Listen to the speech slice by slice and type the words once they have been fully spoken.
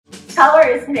Color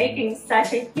is making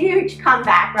such a huge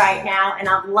comeback right now, and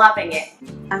I'm loving it.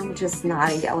 I'm just not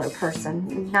a yellow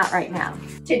person, not right now.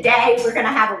 Today, we're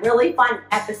gonna have a really fun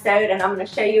episode, and I'm gonna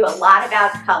show you a lot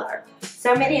about color.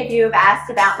 So many of you have asked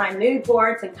about my mood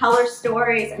boards and color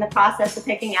stories and the process of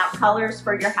picking out colors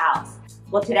for your house.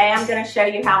 Well, today I'm going to show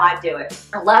you how I do it.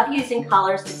 I love using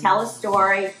colors to tell a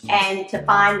story and to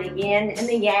find the yin and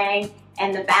the yang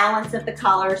and the balance of the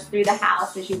colors through the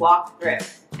house as you walk through.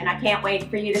 And I can't wait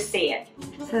for you to see it.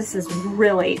 This is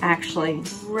really, actually,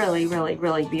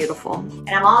 really beautiful. And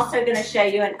I'm also going to show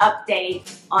you an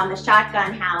update on the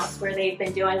shotgun house where they've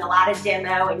been doing a lot of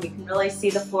demo, and you can really see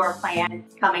the floor plan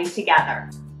coming together.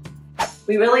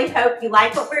 We really hope you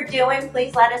like what we're doing.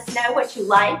 Please let us know what you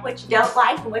like, what you don't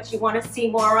like, and what you want to see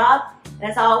more of.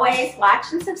 And as always,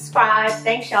 watch and subscribe.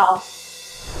 Thanks, y'all.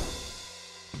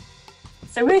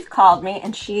 So Ruth called me,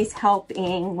 and she's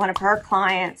helping one of her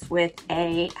clients with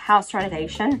a house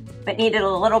renovation, but needed a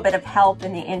little bit of help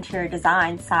in the interior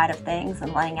design side of things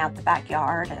and laying out the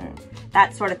backyard and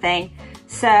that sort of thing.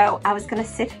 So I was going to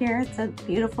sit here. It's a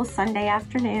beautiful Sunday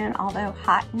afternoon, although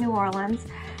hot in New Orleans.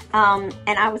 And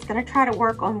I was going to try to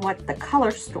work on what the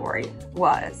color story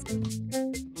was.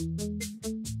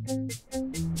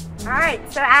 All right,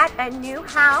 so at a new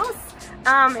house,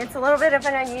 it's a little bit of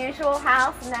an unusual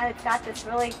house in that it's got this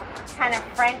really kind of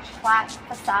French flat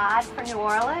facade for New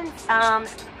Orleans,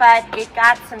 but it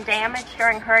got some damage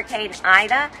during Hurricane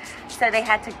Ida, so they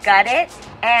had to gut it.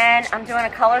 And I'm doing a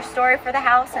color story for the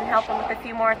house and helping with a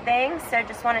few more things, so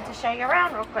just wanted to show you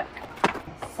around real quick.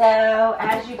 So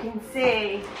as you can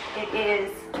see, it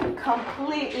is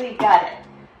completely gutted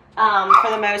for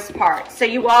the most part. So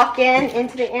you walk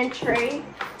into the entry,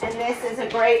 and this is a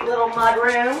great little mud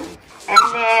room. And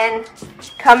then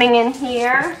coming in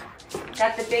here,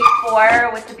 got the big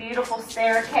foyer with the beautiful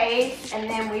staircase. And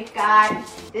then we've got,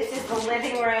 this is the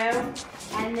living room.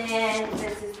 And then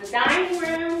this is the dining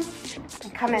room.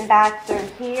 And coming back through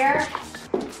here,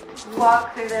 you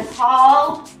walk through this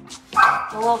hall.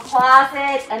 A little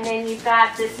closet, and then you've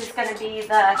got, this is going to be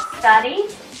the study.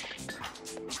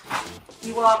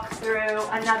 You walk through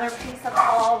another piece of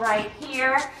hall right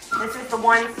here. This is the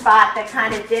one spot that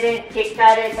kind of didn't get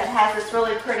gutted, that has this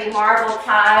really pretty marble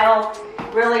tile,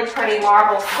 really pretty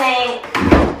marble sink,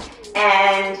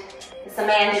 and this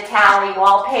Amanda Talley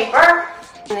wallpaper.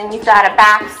 And then you've got a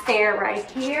back stair right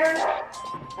here.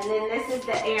 And then this is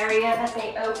the area that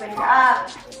they opened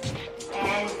up.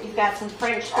 And you've got some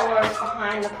French doors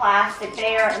behind the plastic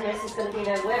there, and this is going to be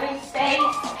their living space.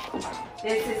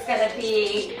 This is going to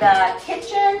be the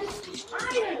kitchen.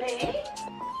 Finally,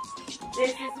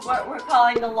 this is what we're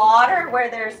calling the larder, where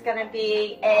there's going to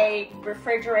be a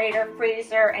refrigerator,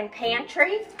 freezer, and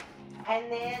pantry. And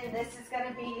then this is going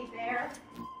to be their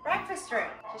breakfast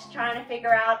room. Just trying to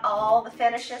figure out all the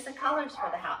finishes and colors for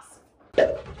the house.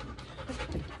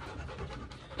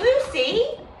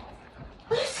 Lucy?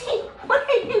 Lucy, what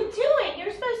are you doing?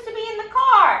 You're supposed to be in the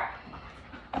car.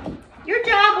 Your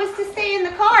job was to stay in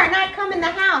the car, not come in the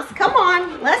house. Come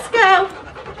on, let's go.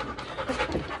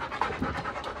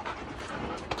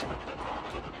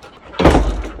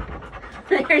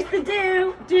 There's the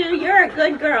Do, you're a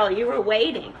good girl. You were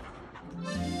waiting.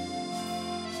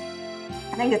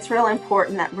 I think it's real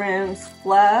important that rooms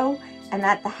flow and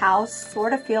that the house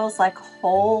sort of feels like a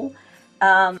whole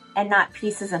and not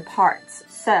pieces and parts.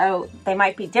 So they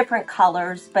might be different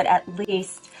colors, but at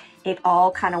least it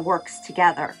all kind of works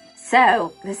together.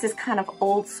 So this is kind of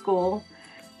old school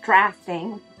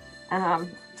drafting.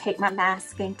 Take my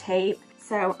masking tape.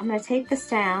 So I'm going to take this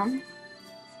down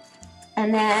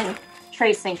and then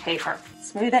tracing paper.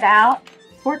 Smooth it out.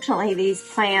 Fortunately, these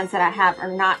plans that I have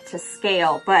are not to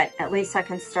scale, but at least I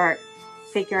can start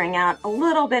figuring out a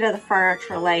little bit of the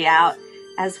furniture layout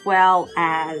as well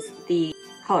as the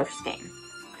color scheme.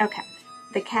 Okay.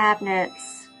 The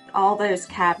cabinets, all those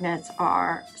cabinets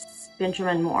are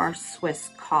Benjamin Moore Swiss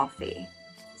coffee.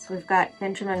 So we've got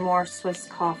Benjamin Moore Swiss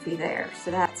coffee there. So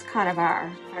that's kind of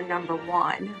our number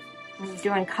one. When you're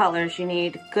doing colors, you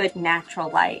need good natural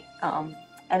light.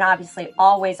 And obviously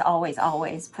always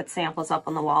put samples up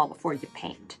on the wall before you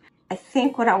paint. I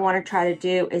think what I want to try to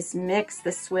do is mix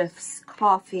the Swiss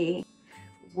coffee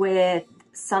with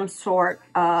some sort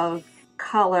of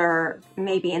color,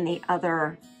 maybe in the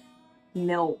other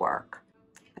millwork,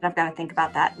 but I've got to think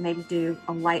about that. Maybe do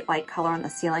a light color on the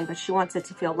ceiling, but she wants it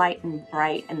to feel light and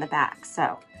bright in the back.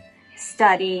 So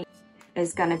study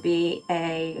is going to be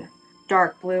a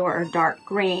dark blue or a dark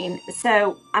green.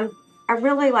 So I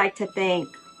really like to think,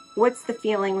 what's the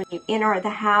feeling when you enter the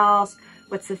house?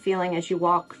 What's the feeling as you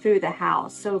walk through the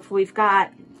house? So if we've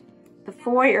got the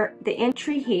foyer, the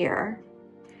entry here,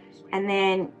 and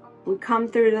then we come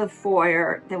through the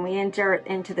foyer, then we enter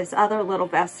into this other little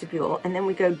vestibule, and then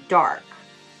we go dark.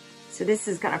 So this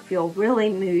is gonna feel really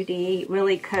moody,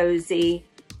 really cozy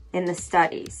in the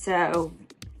study. So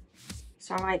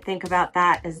I might think about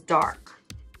that as dark.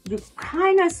 You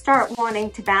kind of start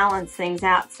wanting to balance things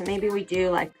out. So maybe we do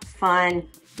like fun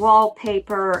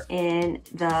wallpaper in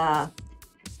the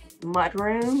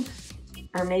mudroom,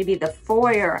 or maybe the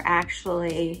foyer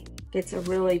actually gets a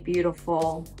really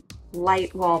beautiful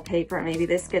light wallpaper. Maybe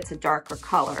this gets a darker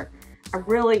color. I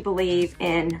really believe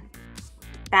in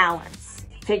balance,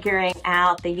 figuring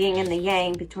out the yin and the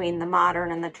yang between the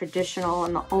modern and the traditional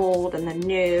and the old and the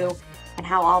new, and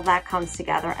how all that comes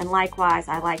together. And likewise,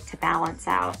 I like to balance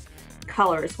out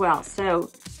color as well.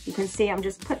 So you can see I'm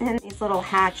just putting in these little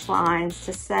hatch lines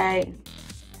to say,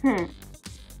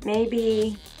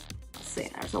 maybe, let's see,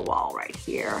 there's a wall right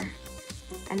here,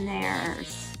 and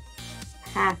there's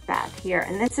half bath here,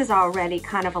 and this is already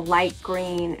kind of a light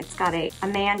green. It's got a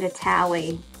Amanda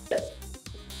Talley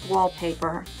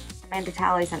wallpaper. Amanda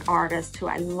Talley's an artist who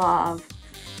I love,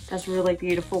 does really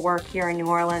beautiful work here in New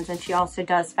Orleans, and she also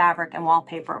does fabric and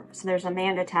wallpaper. So there's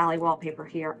Amanda Talley wallpaper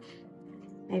here.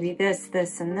 Maybe this,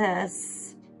 and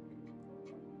this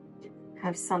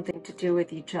have something to do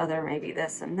with each other. Maybe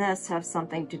this and this have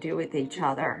something to do with each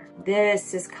other.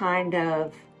 This is kind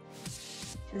of,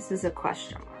 this is a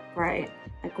question mark, right?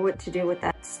 Like what to do with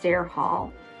that stair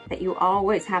hall that you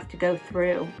always have to go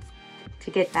through to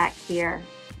get back here.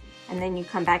 And then you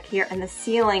come back here, and the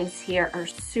ceilings here are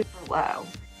super low.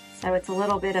 So it's a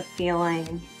little bit of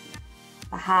feeling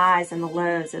the highs and the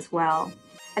lows as well.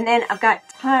 And then I've got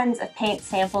tons of paint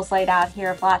samples laid out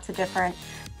here of lots of different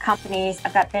companies.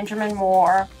 I've got Benjamin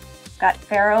Moore, I've got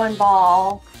Farrow and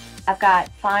Ball, I've got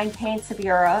Fine Paints of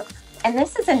Europe. And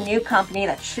this is a new company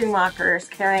that Schumacher is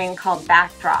carrying called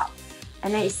Backdrop.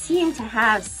 And they seem to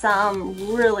have some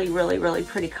really, really, really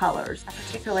pretty colors. I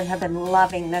particularly have been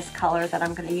loving this color that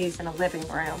I'm gonna use in a living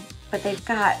room. But they've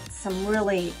got some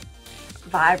really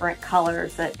vibrant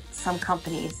colors that some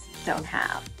companies don't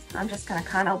have. I'm just gonna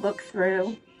kind of look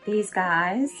through these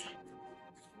guys.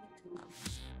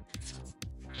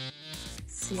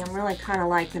 See, I'm really kind of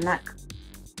liking that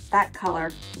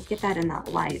color. Get that in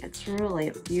that light. It's really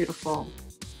a beautiful,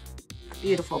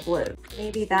 beautiful blue.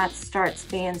 Maybe that starts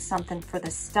being something for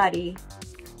the study.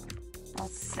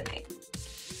 Let's see.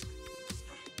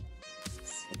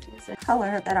 There's a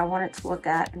color that I wanted to look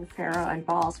at in Farrow and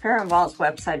Ball's. Farrow and Ball's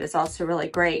website is also really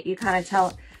great. You kind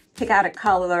of pick out a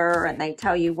color and they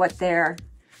tell you what they're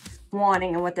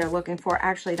wanting and what they're looking for.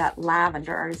 Actually, that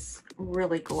lavender is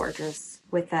really gorgeous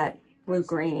with that blue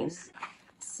green. Let's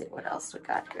see what else we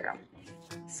got here.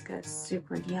 Let's go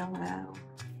super yellow.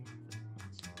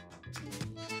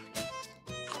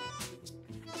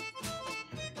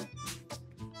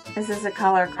 This is a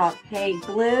color called Hay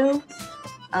Blue,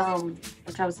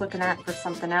 which I was looking at for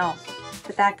something else.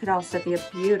 But that could also be a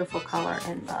beautiful color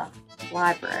in the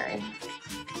library.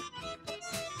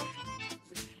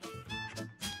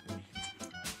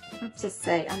 I have to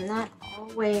say, I'm not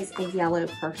always a yellow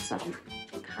person.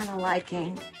 I'm kind of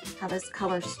liking how this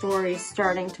color story is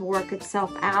starting to work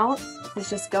itself out. It's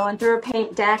just going through a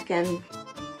paint deck and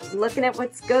looking at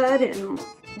what's good and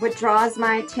what draws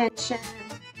my attention.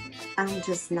 I'm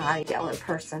just not a yellow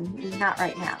person. Not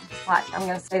right now. Watch, I'm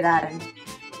going to say that, and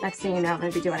next thing you know, I'm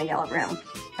going to be doing a yellow room.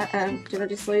 Uh-oh, did I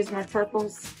just lose my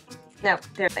purples? No,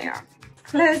 there they are.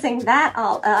 Closing that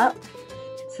all up.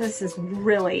 So this is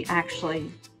really,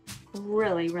 actually,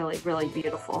 really, really, really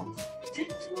beautiful.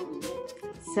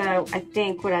 So I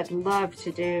think what I'd love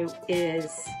to do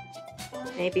is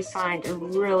maybe find a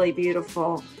really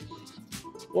beautiful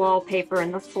wallpaper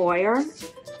in the foyer.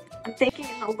 I'm thinking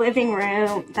in the living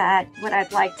room that what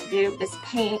I'd like to do is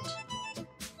paint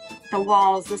the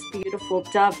walls this beautiful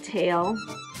dovetail,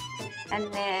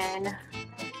 and then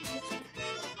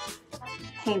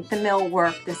paint the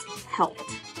millwork this pelt.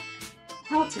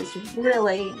 Pelt is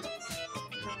really,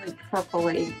 really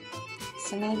purpley,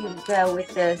 so maybe we'll go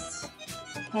with this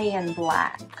hay and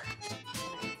black.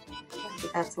 Maybe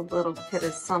that's a little bit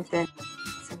of something.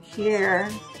 So here,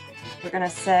 we're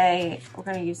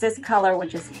gonna use this color,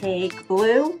 which is hay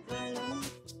blue.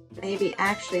 Maybe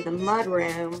actually the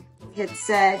mudroom, it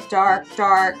said dark,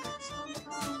 dark.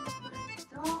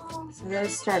 So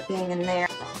those start being in there.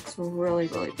 That looks really,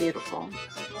 really beautiful.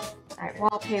 All right,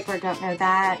 wallpaper, don't know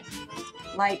that.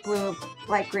 Light blue,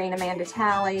 light green Amanda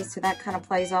Talley, so that kind of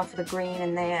plays off of the green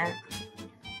in there.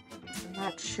 I'm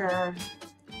not sure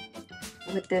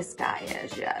what this guy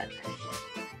is yet.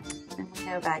 And we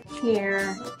go back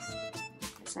here.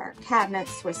 Our cabinet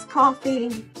Swiss coffee.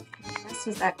 This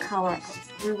is that color I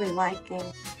was really liking.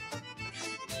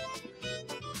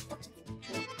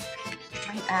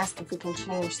 might ask if we can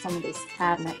change some of these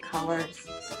cabinet colors.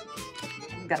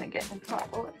 I'm gonna get in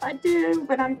trouble if I do,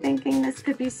 but I'm thinking this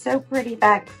could be so pretty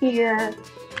back here.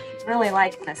 Really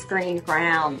like this green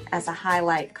brown as a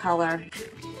highlight color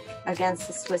against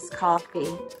the Swiss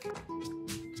coffee.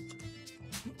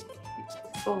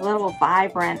 It's a little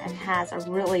vibrant and has a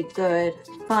really good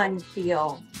fun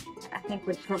feel. I think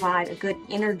would provide a good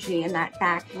energy in that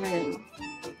back room.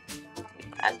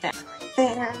 Put that down right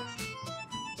there.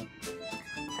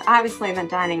 So obviously in the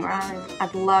dining room,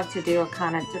 I'd love to do a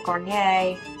kind of de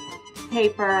Garnier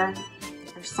paper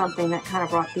or something that kind of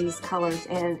brought these colors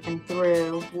in and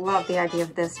through. Love the idea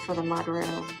of this for the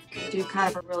mudroom. Do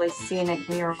kind of a really scenic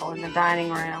mural in the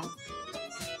dining room.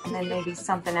 And then maybe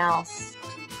something else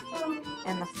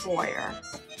in the foyer.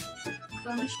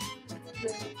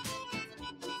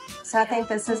 So I think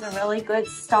this is a really good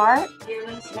start.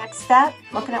 Next step,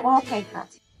 looking at wallpaper.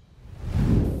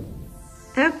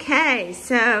 Okay,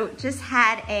 so just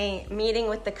had a meeting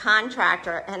with the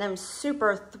contractor and I'm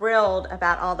super thrilled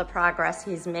about all the progress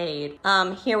he's made.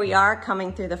 Here we are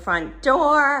coming through the front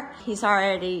door. He's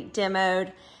already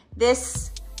demoed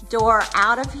this door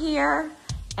out of here.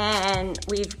 And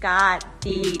we've got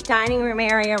the dining room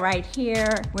area right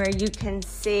here where you can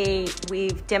see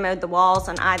we've demoed the walls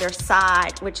on either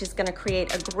side, which is gonna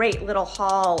create a great little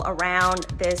hall around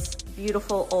this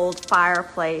beautiful old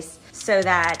fireplace so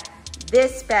that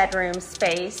this bedroom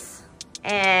space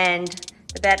and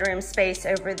the bedroom space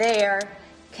over there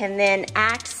can then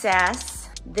access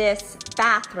this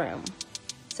bathroom.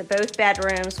 So both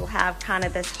bedrooms will have kind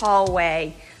of this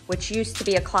hallway, which used to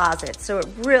be a closet. So it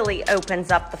really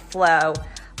opens up the flow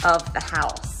of the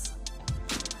house.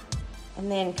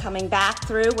 And then coming back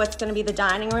through what's gonna be the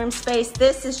dining room space,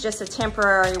 this is just a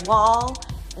temporary wall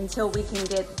until we can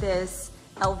get this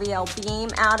LVL beam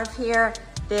out of here.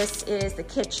 This is, the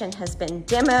kitchen has been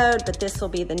demoed, but this will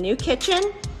be the new kitchen.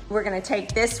 We're gonna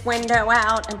take this window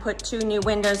out and put 2 new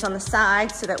windows on the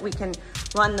side so that we can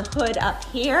run the hood up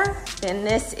here. Then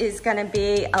this is gonna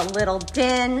be a little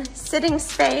den sitting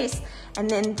space. And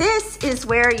then this is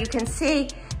where you can see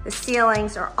the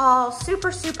ceilings are all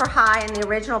super, super high in the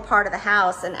original part of the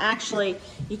house. And actually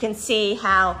you can see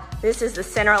how this is the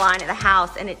center line of the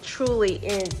house and it truly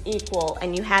is equal.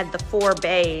 And you had the 4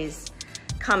 bays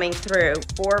coming through.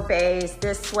 4 bays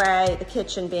this way, the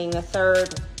kitchen being the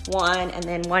 3rd one, and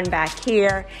then 1 back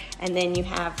here, and then you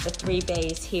have the 3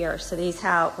 bays here. So these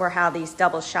were how these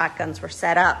double shotguns were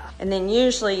set up. And then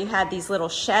usually you had these little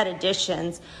shed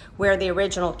additions where the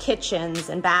original kitchens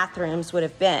and bathrooms would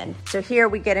have been. So here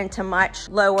we get into much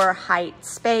lower height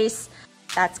space.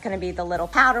 That's gonna be the little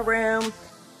powder room.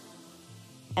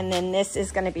 And then this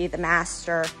is gonna be the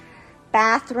master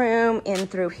bathroom. In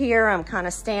through here, I'm kind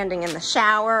of standing in the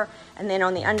shower. And then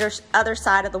on the other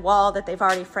side of the wall that they've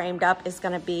already framed up is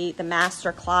gonna be the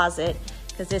master closet,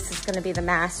 because this is gonna be the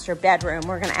master bedroom.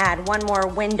 We're gonna add 1 more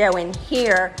window in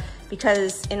here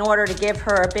because in order to give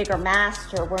her a bigger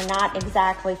master, we're not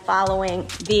exactly following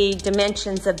the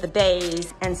dimensions of the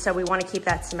bays. And so we wanna keep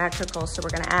that symmetrical. So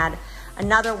we're gonna add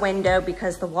another window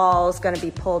because the wall is gonna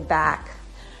be pulled back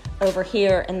over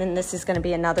here, and then this is gonna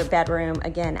be another bedroom,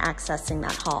 again, accessing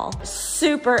that hall.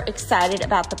 Super excited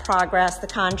about the progress. The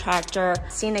contractor,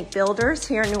 Scenic Builders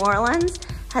here in New Orleans,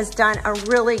 has done a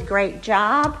really great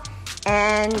job,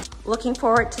 and looking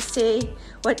forward to see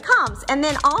what comes. And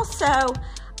then also,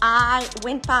 I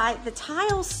went by the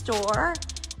tile store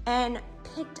and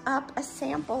picked up a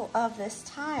sample of this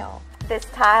tile. This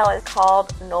tile is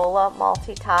called Nola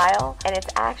Multi-Tile, and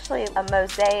it's actually a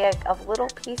mosaic of little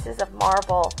pieces of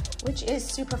marble, which is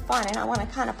super fun, and I want to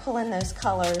kind of pull in those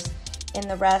colors in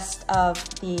the rest of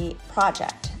the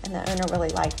project, and the owner really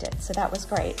liked it, so that was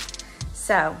great.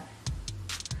 So,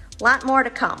 a lot more to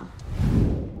come.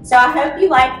 So I hope you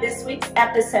liked this week's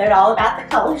episode all about the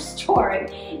color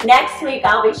story. Next week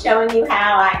I'll be showing you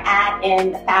how I add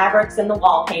in the fabrics and the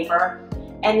wallpaper.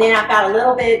 And then I've got a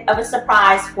little bit of a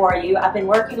surprise for you. I've been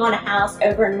working on a house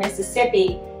over in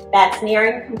Mississippi that's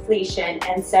nearing completion,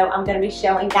 and so I'm going to be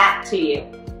showing that to you.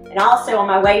 And also on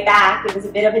my way back, it was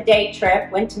a bit of a day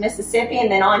trip, went to Mississippi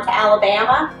and then on to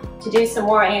Alabama to do some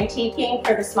more antiquing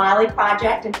for the Smiley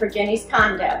Project and for Jenny's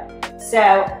condo. So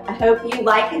I hope you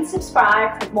like and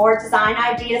subscribe for more design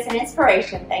ideas and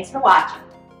inspiration. Thanks for watching.